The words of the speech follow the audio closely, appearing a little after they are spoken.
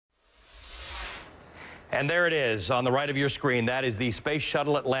And there it is on the right of your screen. That is the Space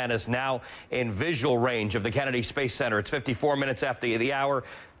Shuttle Atlantis, now in visual range of the Kennedy Space Center. It's 54 minutes after the hour,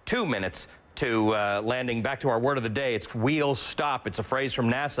 2 minutes to landing. Back to our word of the day. It's wheels stop. It's a phrase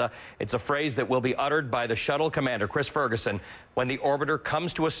from NASA. It's a phrase that will be uttered by the shuttle commander, Chris Ferguson, when the orbiter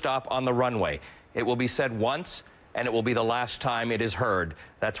comes to a stop on the runway. It will be said once, and it will be the last time it is heard.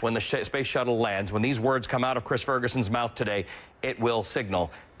 That's when the Space Shuttle lands. When these words come out of Chris Ferguson's mouth today, it will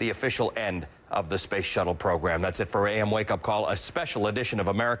signal the official end of the Space Shuttle program. That's it for AM Wake Up Call. A special edition of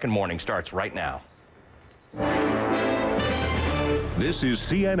American Morning starts right now. This is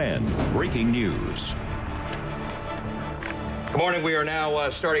CNN Breaking News. Good morning. We are now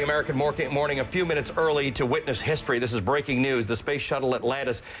starting American Morning a few minutes early to witness history. This is breaking news. The Space Shuttle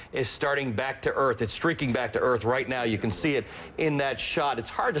Atlantis is starting back to Earth. It's streaking back to Earth right now. You can see it in that shot. It's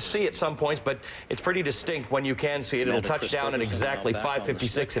hard to see at some points, but it's pretty distinct when you can see it. It'll touch down in exactly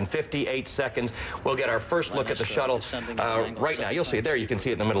 5:56 and 58 seconds. We'll get our first look at the shuttle right now. You'll see it there. You can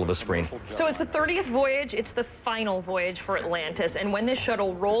see it in the middle of the screen. So it's the 30th voyage. It's the final voyage for Atlantis. And when this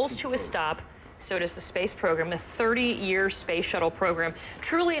shuttle rolls to a stop, so does the space program. A 30-year space shuttle program,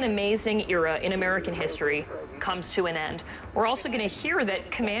 truly an amazing era in American history, comes to an end. We're also going to hear that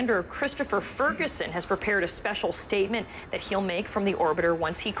Commander Christopher Ferguson has prepared a special statement that he'll make from the orbiter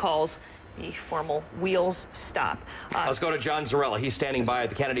once he calls the formal wheels stop. Let's go to John Zarella. He's standing by at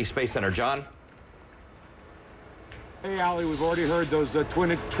the Kennedy Space Center. John? Hey, Ali, we've already heard those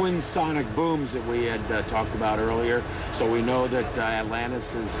twin sonic booms that we had talked about earlier. So we know that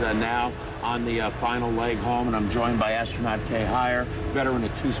Atlantis is now on the final leg home, and I'm joined by astronaut Kay Heyer, veteran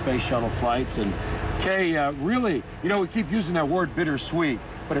of 2 space shuttle flights. And Kay, really, you know, we keep using that word bittersweet,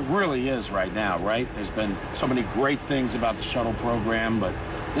 but it really is right now, right? There's been so many great things about the shuttle program, but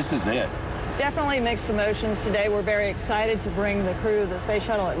this is it. Definitely mixed emotions today. We're very excited to bring the crew of the Space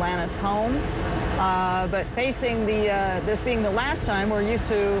Shuttle Atlantis home. But facing this being the last time, we're used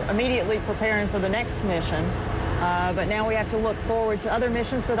to immediately preparing for the next mission. But now we have to look forward to other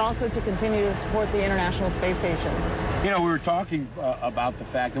missions, but also to continue to support the International Space Station. You know, we were talking about the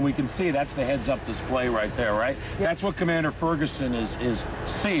fact, and we can see that's the heads-up display right there, right? Yes. That's what Commander Ferguson is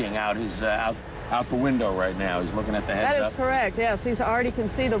seeing out the window right now. He's looking at the heads-up. That is correct, yes. He's already can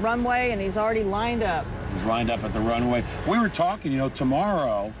see the runway, and he's already lined up. He's lined up at the runway. We were talking, you know,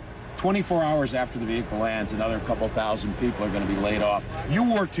 tomorrow, 24 hours after the vehicle lands, another couple thousand people are going to be laid off.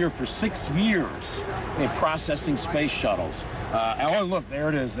 You worked here for 6 years in processing space shuttles. Oh, look, there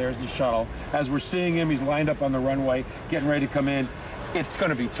it is. There's the shuttle. As we're seeing him, he's lined up on the runway, getting ready to come in. It's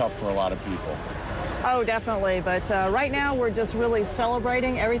going to be tough for a lot of people. Oh, definitely. But right now, we're just really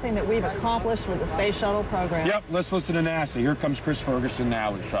celebrating everything that we've accomplished with the Space Shuttle program. Yep, let's listen to NASA. Here comes Chris Ferguson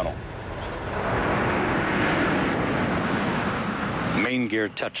now with the shuttle. Main gear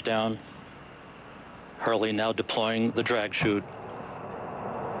touchdown. Hurley now deploying the drag chute.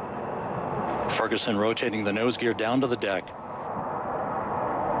 Ferguson rotating the nose gear down to the deck.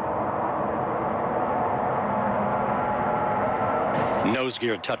 Nose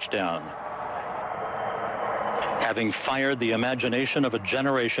gear touchdown. Having fired the imagination of a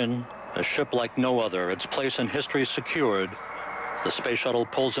generation, a ship like no other, its place in history secured, the space shuttle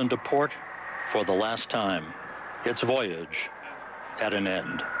pulls into port for the last time. Its voyage at an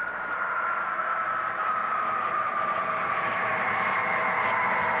end.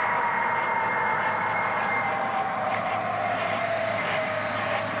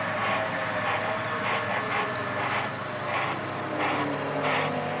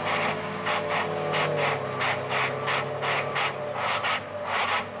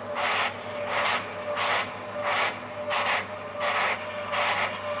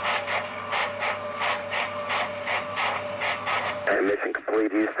 Mission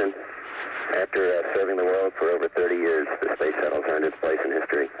complete, Houston. After serving the world for over 30 years, the Space Shuttle's earned its place in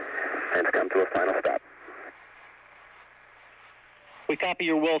history and it's come to a final stop. We copy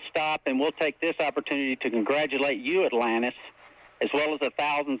your will stop, and we'll take this opportunity to congratulate you, Atlantis, as well as the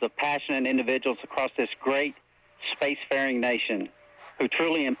thousands of passionate individuals across this great spacefaring nation who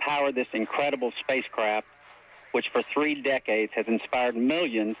truly empowered this incredible spacecraft, which for 3 decades has inspired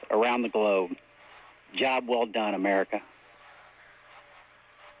millions around the globe. Job well done, America.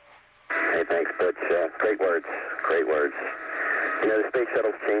 Hey, thanks, Butch. Great words. Great words. You know, the Space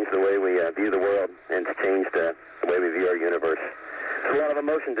Shuttle's changed the way we view the world, and it's changed the way we view our universe. There's a lot of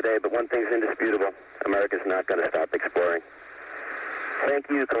emotion today, but one thing's indisputable. America's not going to stop exploring. Thank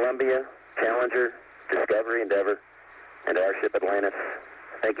you, Columbia, Challenger, Discovery, Endeavour, and our ship Atlantis.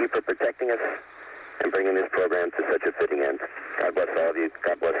 Thank you for protecting us and bringing this program to such a fitting end. God bless all of you.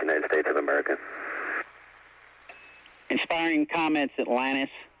 God bless the United States of America. Inspiring comments, Atlantis.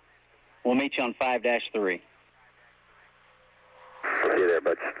 We'll meet you on 5-3. See you there,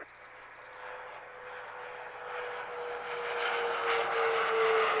 Butch.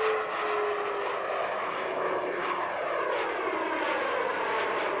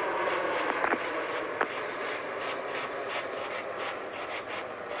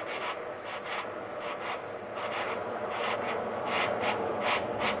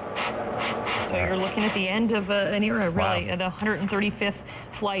 So you're looking at the end of an era, really, the 135th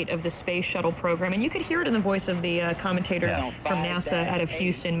flight of the Space Shuttle program. And you could hear it in the voice of the commentators from NASA out of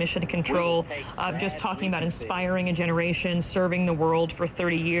Houston, Mission Control, just talking about inspiring a generation, serving the world for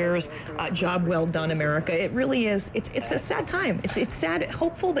 30 years. Job well done, America. It really is. It's a sad time. It's sad,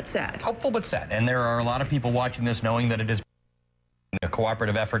 hopeful but sad. Hopeful but sad. And there are a lot of people watching this knowing that it is a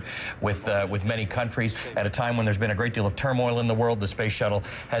cooperative effort with many countries at a time when there's been a great deal of turmoil in the world. The Space Shuttle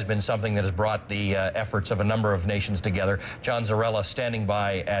has been something that has brought the efforts of a number of nations together. John Zarella standing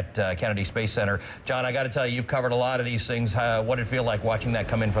by at Kennedy Space Center. John, I got to tell you, you've covered a lot of these things. What did it feel like watching that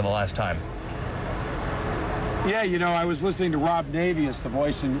come in for the last time? Yeah, you know, I was listening to Rob Navius, the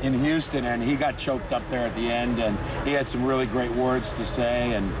voice in Houston, and he got choked up there at the end, and he had some really great words to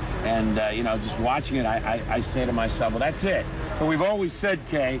say, and you know, just watching it, I say to myself, well, that's it. But we've always said,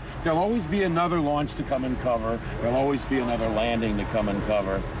 Kay, there'll always be another launch to come and cover. There'll always be another landing to come and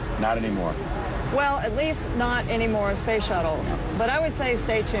cover. Not anymore. Well, at least not any more space shuttles. But I would say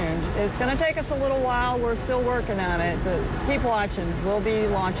stay tuned. It's going to take us a little while. We're still working on it, but keep watching. We'll be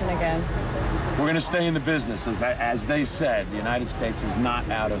launching again. We're going to stay in the business. As they said, the United States is not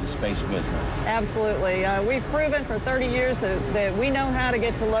out of the space business. Absolutely. We've proven for 30 years that we know how to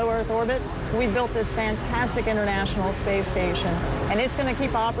get to low Earth orbit. We built this fantastic International Space Station, and it's going to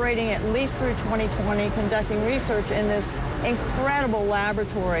keep operating at least through 2020, conducting research in this incredible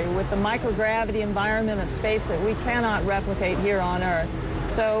laboratory with the microgravity environment of space that we cannot replicate here on Earth.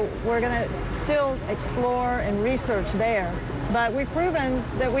 So we're going to still explore and research there. But we've proven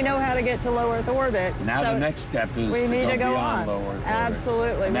that we know how to get to low Earth orbit. Now so the next step is we need to go beyond low Earth orbit.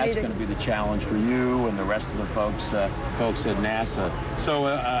 Absolutely. And that's going to be the challenge for you and the rest of the folks at NASA. So,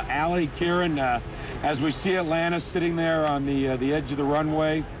 Allie, Kieran, as we see Atlantis sitting there on the edge of the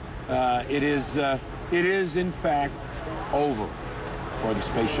runway, it is in fact over for the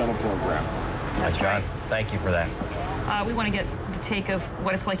Space Shuttle program. That's John. Thank you for that. We want to get the take of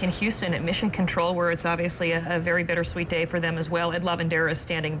what it's like in Houston at Mission Control, where it's obviously a very bittersweet day for them as well. Ed Lavandera is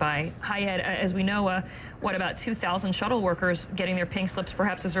standing by. Hi, Ed. As we know, what about 2,000 shuttle workers getting their pink slips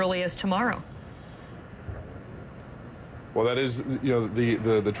perhaps as early as tomorrow? Well, that is, you know,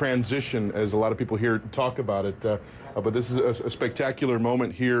 the transition, as a lot of people here talk about it. But this is a spectacular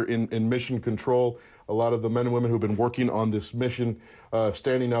moment here in Mission Control. A lot of the men and women who've been working on this mission,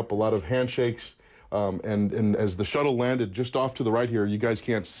 standing up, a lot of handshakes. And as the shuttle landed just off to the right here, you guys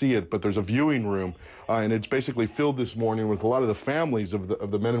can't see it, but there's a viewing room, and it's basically filled this morning with a lot of the families of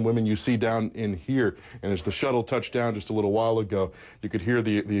the men and women you see down in here. And as the shuttle touched down just a little while ago, you could hear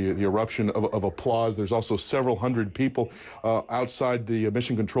the eruption of applause. There's also several hundred people outside the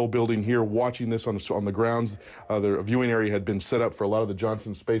Mission Control building here watching this on the grounds. The viewing area had been set up for a lot of the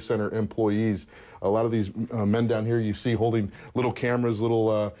Johnson Space Center employees. A lot of these men down here you see holding little cameras,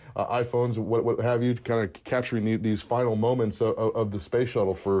 little iPhones, what have you, kind of capturing these final moments of the space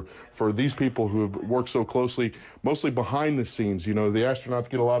shuttle for these people who have worked so closely, mostly behind the scenes. You know, the astronauts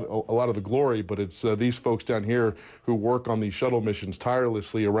get a lot of the glory, but it's these folks down here who work on these shuttle missions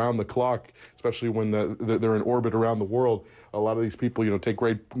tirelessly around the clock, especially when they're in orbit around the world. A lot of these people, you know, take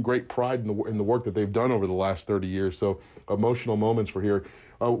great pride in the work that they've done over the last 30 years. So emotional moments for here.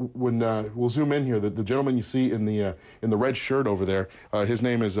 We'll zoom in here, the gentleman you see in the red shirt over there, his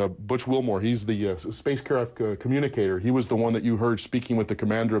name is Butch Wilmore. He's the spacecraft communicator. He was the one that you heard speaking with the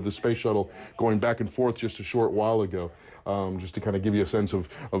commander of the space shuttle going back and forth just a short while ago, just to kind of give you a sense of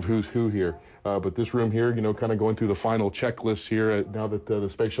who's who here. But this room here, you know, kind of going through the final checklist here now that the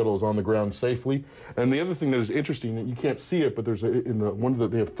space shuttle is on the ground safely. And the other thing that is interesting, you can't see it, but there's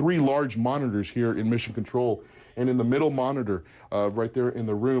they have 3 large monitors here in Mission Control. And in the middle monitor, right there in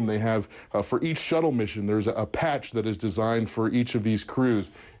the room, they have, for each shuttle mission, there's a patch that is designed for each of these crews.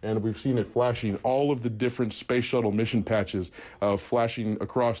 And we've seen it flashing, all of the different space shuttle mission patches flashing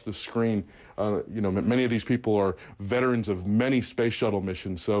across the screen. You know, many of these people are veterans of many space shuttle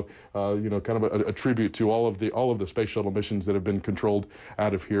missions. So, you know, kind of a tribute to all of the space shuttle missions that have been controlled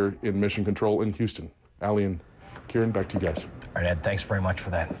out of here in Mission Control in Houston. Allie and Kieran, back to you guys. All right, Ed, thanks very much for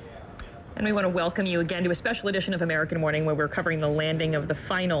that. And we want to welcome you again to a special edition of American Morning where we're covering the landing of the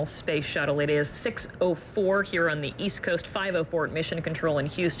final space shuttle. It is 6:04 here on the East Coast, 5:04 at Mission Control in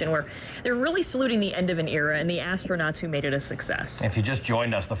Houston, where they're really saluting the end of an era and the astronauts who made it a success. If you just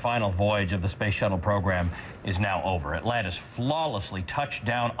joined us, the final voyage of the Space Shuttle program is now over. Atlantis flawlessly touched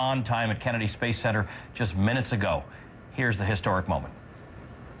down on time at Kennedy Space Center just minutes ago. Here's the historic moment.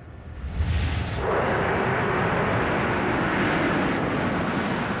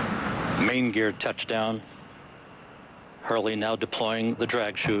 Main gear touchdown. Hurley now deploying the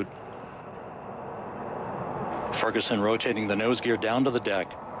drag chute. Ferguson rotating the nose gear down to the deck.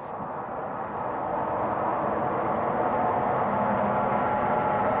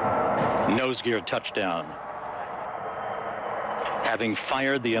 Nose gear touchdown. Having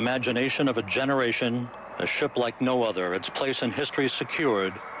fired the imagination of a generation, a ship like no other, its place in history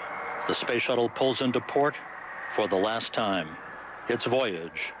secured, the Space Shuttle pulls into port for the last time. Its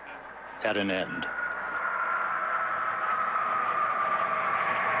voyage at an end.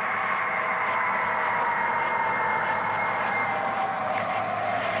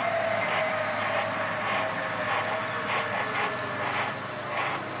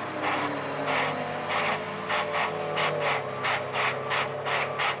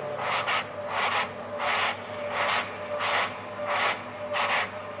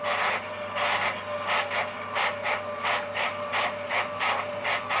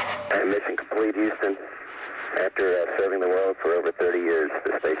 Mission complete, Houston. After serving the world for over 30 years,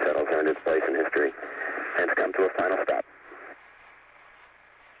 the Space Shuttle's earned its place in history and it's come to a final stop.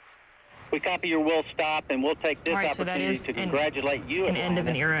 We copy your will stop, and we'll take this opportunity to congratulate you. An end of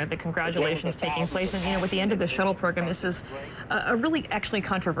an era. The congratulations taking place. And, you know, with the end of the shuttle program, this is a really actually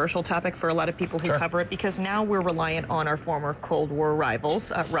controversial topic for a lot of people who cover it, because now we're reliant on our former Cold War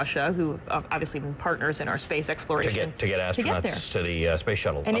rivals, Russia, who have obviously been partners in our space exploration. To get astronauts to the space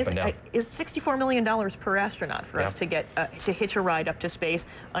shuttle and up and down. Is $64 million per astronaut for us to get to hitch a ride up to space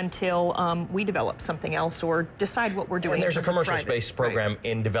until we develop something else or decide what we're doing. And there's a commercial space program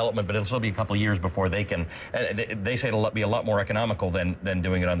in development, but it'll still be a couple of years before they can. They say it'll be a lot more economical than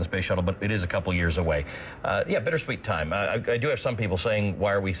doing it on the space shuttle, but it is a couple years away. Yeah, bittersweet time. I do have some people saying,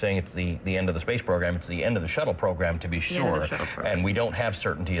 why are we saying it's the end of the space program? It's the end of the shuttle program, to be sure. And we don't have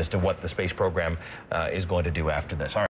certainty as to what the space program is going to do after this. All right.